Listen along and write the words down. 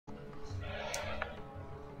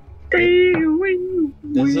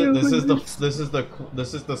This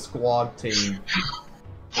is the squad team.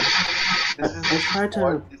 This is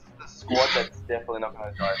the squad that's definitely not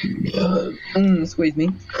gonna die. Squeeze me.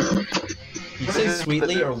 You say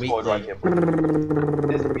sweetly or weakly? Right here.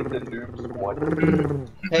 This is the noob squad.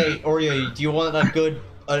 Hey Oreo, do you want a good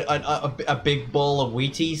a big bowl of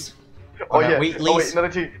Wheaties? Oh yeah. Wheatleys? Oh wait, another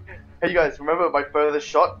two. Hey you guys, remember my furthest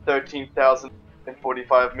shot?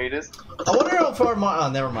 13,045 meters. I wonder how far my. Oh,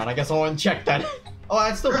 never mind. I guess I want to check that. Oh,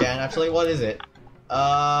 I still can actually. What is it?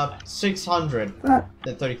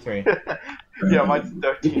 633. Yeah, mine's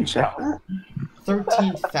 13,000.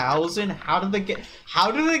 13,000? How did they get?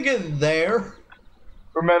 How did they get there?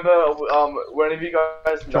 Remember, one of you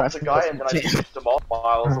guys knocked a guy and then I pushed him off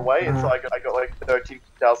miles away, and so I got like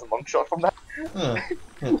 13,000 long shot from that. Huh.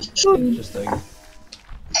 Interesting.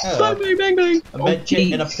 Bang bang bang! A med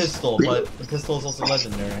kit and a pistol, but the pistol is also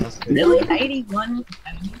legendary. That's good. Really? 81?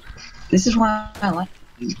 This is why I like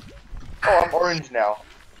you. Oh, I'm orange now.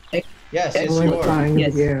 Yes, yes, you are.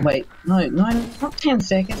 Yes, wait. No, not 10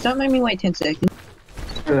 seconds. Don't make me wait 10 seconds.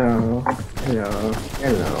 Hello.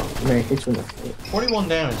 Man, hit you in the face. 41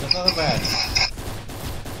 damage, that's not that bad.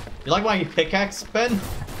 You like my pickaxe, Ben?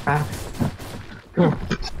 Oh,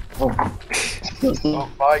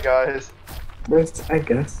 bye guys. Yes, I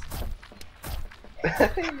guess.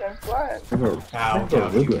 I'm flying. Ow,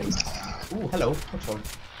 ooh, hello.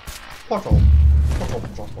 Portal.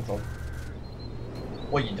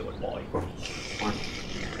 What you doing, boy?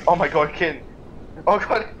 Oh my god, Kin. Oh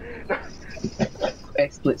god.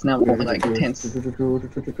 X-splits now more like intense. I'm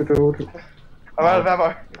out of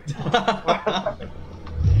ammo.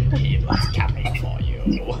 He was coming for you.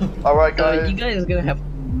 Alright guys. You guys are gonna have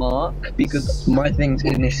mark because my thing's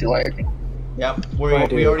initially like. Yep, we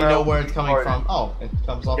already know where it's coming from. Oh, it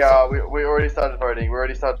comes off. Yeah, we already started voting. We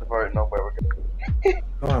already started voting on where we're going.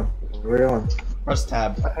 Come on, where are we going? Press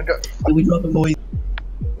tab. We dropping boys.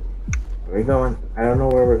 Where are we going? I don't know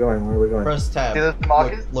where we're going. Where are we going? Press tab. See those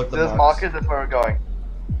markers? Look the those markers, that's where we're going.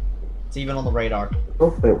 It's even on the radar.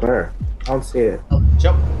 Hopefully, where? I don't see it.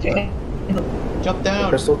 Jump. Okay. Jump down.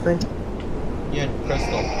 Crystal thing? Yeah,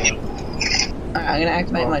 crystal. Alright, I'm gonna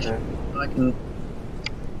activate my ship so I can.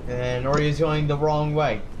 And Oreo's going the wrong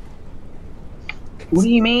way. What do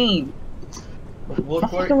you mean? Look My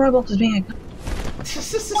where. fucking robot is being a.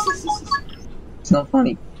 It's not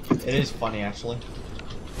funny. It is funny, actually.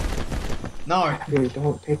 No. Dude,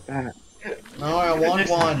 don't take that. No, I want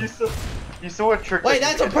one. You saw a trick. Wait,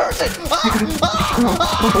 that's a person!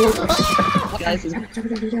 Guys, I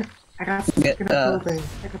got building.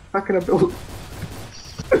 I got fucking a building.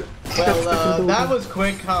 Well, that was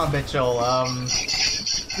quick, huh, Mitchell?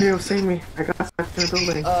 Leo, save me. I got stuck in a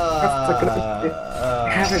building. I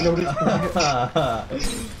haven't noticed it.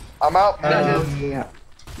 I'm out.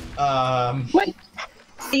 Wait.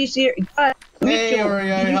 Are you serious? Hey,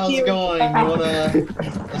 Oreo, how's it going? You wanna...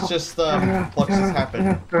 Let's just, watch this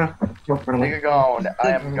happen. Nigga gone.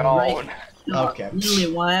 I am gone. Okay.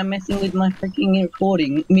 Really, why I'm messing with my freaking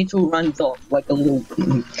recording, Mitchell runs off like a little...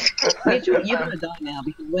 Mitchell, you're gonna die now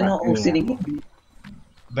because we're not all sitting here.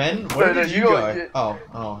 Ben, where did you go? Oh,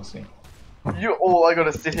 I see. You all are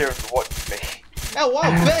gonna sit here and watch me. Oh,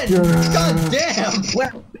 wow, Ben! God damn!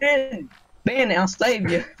 Well, Ben, I'll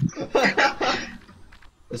save you.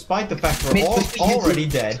 Despite the fact we're all already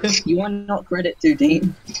dead. You are not credit to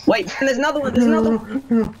team. Wait, there's another one,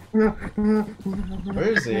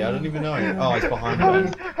 Where is he? I don't even know yet. Oh, he's behind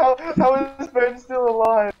Ben. How is Ben still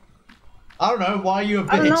alive? I don't know, why are you a bitch?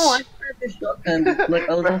 I don't know, I heard this shotgun, like,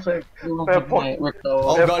 I was also... Oh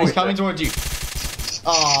god, he's coming towards you.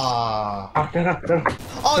 Ah.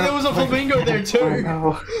 Oh, there was a flamingo there too!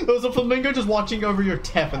 There was a flamingo just watching over your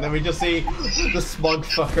tep, and then we just see the smug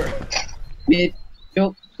fucker.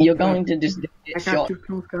 You're going to just get shot. I got 2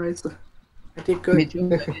 kills, guys. I did good. Mitchell,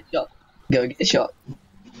 go get shot. Go get shot.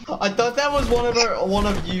 I thought that was one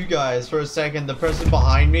of you guys for a second, the person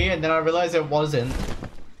behind me, and then I realized it wasn't.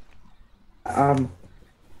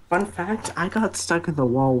 Fun fact, I got stuck in the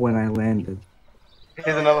wall when I landed.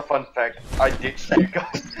 Here's another fun fact. I ditched you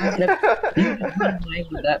guys. Well,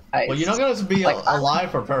 you're not going to be alive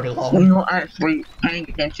for very long. I'm not actually paying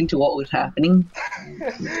attention to what was happening.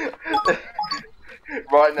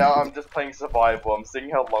 Right now, I'm just playing survival. I'm seeing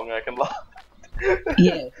how long I can last.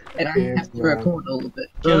 Yeah, and I have to record all of it.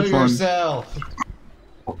 Kill yourself.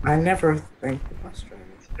 I never think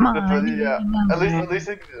Yeah, at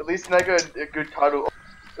least now I got a good title.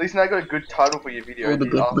 At least now I got a good title for your video. The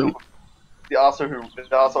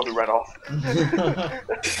arsehole who ran off.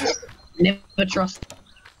 Never trust.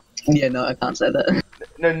 Yeah, no, I can't say that.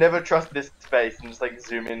 No, never trust this face and just like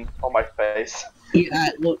zoom in on my face. Yeah,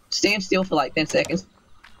 look, stand still for like 10 seconds.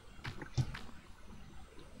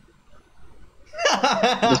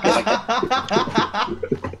 Just go like that.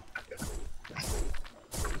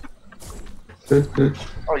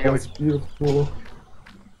 Oh, yeah, That's beautiful.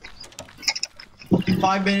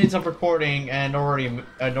 5 minutes of recording and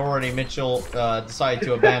already Mitchell decided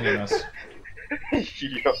to abandon us.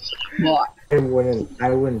 What? I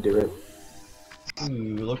wouldn't do it.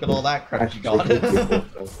 Ooh, look at all that crap you Actually,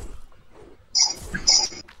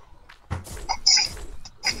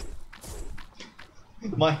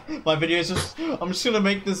 got. my video is just. I'm just gonna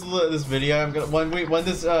make this video. I'm gonna when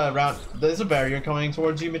this round. There's a barrier coming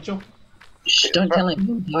towards you, Mitchell. Shh, don't tell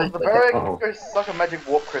him. The barrier can go suck a magic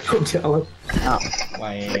warp crystal. Don't tell him. Oh.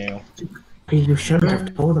 Wow. You shouldn't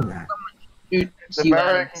have told him that. Dude, The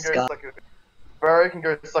barrier can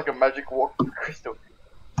go suck a magic warp crystal.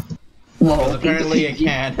 Whoa, Because apparently it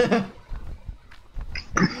can.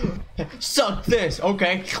 Suck this.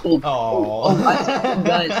 Okay. Oh, I see some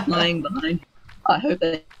guys flying behind. I hope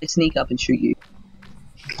they sneak up and shoot you.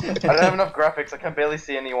 I don't have enough graphics. I can barely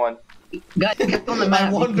see anyone. Guys, get on the map.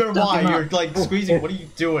 I wonder you can why stuff you're him like squeezing. What are you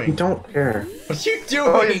You doing? don't care. What are you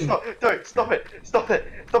Oh, yeah, doing? stop it!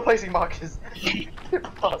 Stop placing markers. You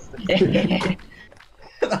bastard. up.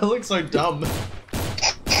 That looks so dumb.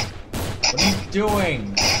 What are you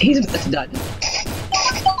doing? He's about to die.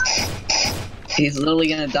 He's literally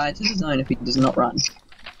gonna die to the zone if he does not run.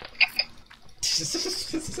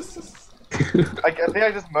 I think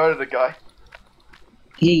I just murdered a guy.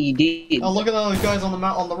 Yeah, you did. Oh, look at those guys on the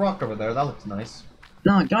rock over there. That looks nice.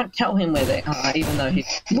 No, don't tell him where they are, even though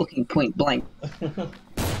he's looking point blank.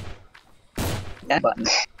 That button.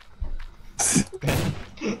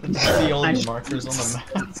 See all the markers on the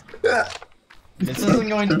map. This isn't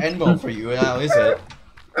going to end well for you now, is it?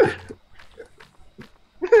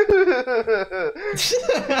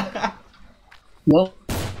 Well,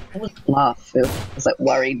 I was laugh. I was like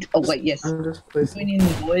worried. Oh wait, yes. I'm just placing. Join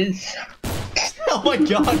in, boys. Oh my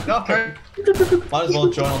god, no! Might as well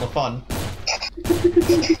join on the fun.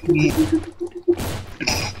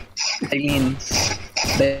 Aliens.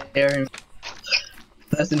 They're in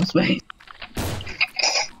personal space.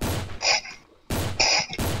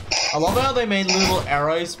 I love how they made little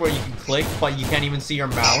arrows where you can click, but you can't even see your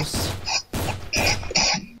mouse.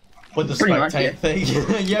 With the Pretty much, spectate thing.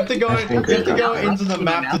 you have to go into the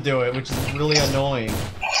map to do it, which is really annoying.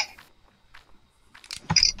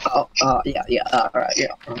 Oh, yeah, alright,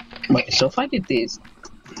 yeah. Wait, so if I did this...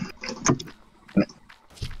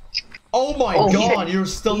 Oh my Oh, god, yeah. you're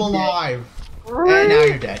still alive! And now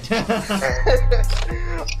you're dead.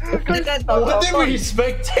 What did we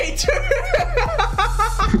spectator?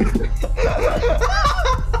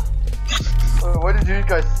 What did you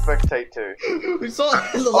guys spectate to? We saw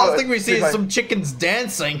the last thing we see is some chickens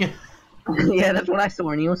dancing. Yeah, that's what I saw,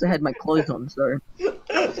 and he also had my clothes on, so...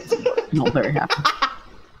 Not very happy.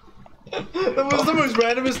 That was the most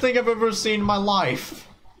randomest thing I've ever seen in my life.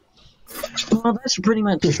 Well, that's pretty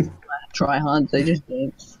much try hard, they just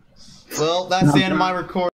dance. Well, that's the end of my recording.